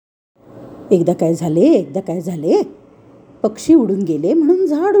एकदा काय झाले, एकदा काय झाले, पक्षी उडून गेले म्हणून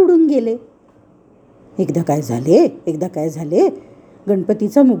झाड उडून गेले. एकदा काय झाले, एकदा काय झाले,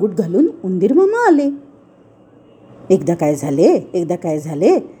 गणपतीचा मुकुट घालून उंदीर मामा आले. एकदा काय झाले, एकदा काय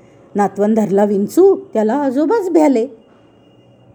झाले, नातवंड धरला विंचू, त्याला आजोबाच भ्याले.